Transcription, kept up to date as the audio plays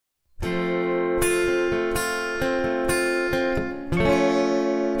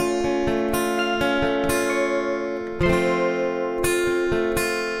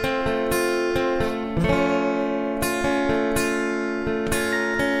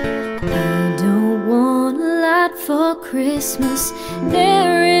I don't want a lot for Christmas.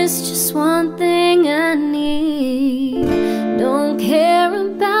 There is just one thing I need. Don't care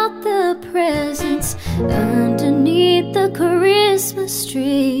about the presents underneath the Christmas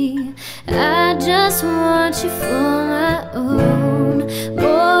tree. I just want you for my own,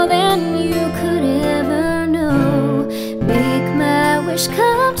 more than you could ever know. Make my wish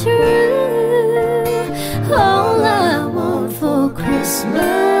come true. All I want for Christmas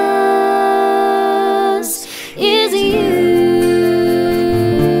is you.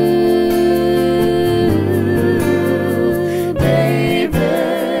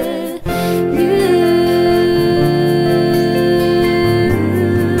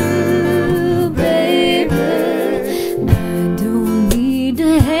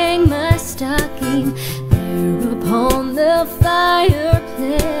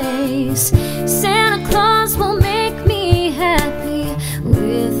 Fireplace. Santa Claus will make me happy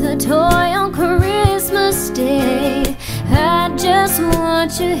with a toy on Christmas Day. I just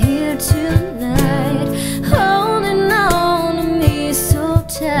want you here tonight, holding on to me so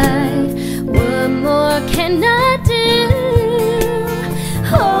tight. What more can I do?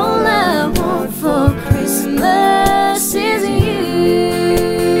 All I want for Christmas is you.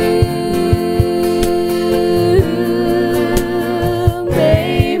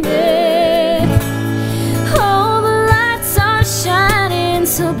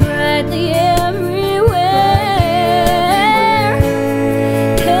 So brightly everywhere,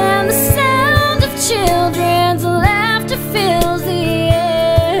 and the sound of children's laughter fills the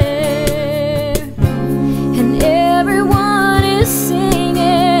air, and everyone is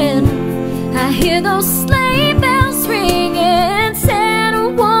singing. I hear those sleigh bells ringing. Santa,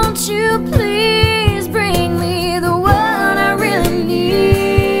 won't you please bring me the one I really need?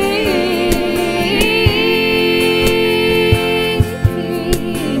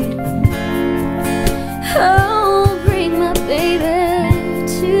 Oh, bring my baby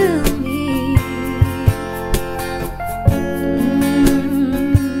to me.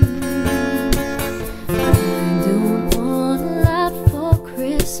 I don't want a lot for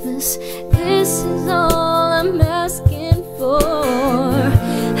Christmas. This is all I'm asking for.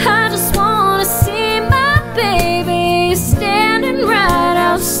 I just wanna see my baby standing right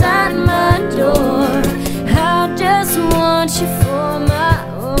outside my door. I just want you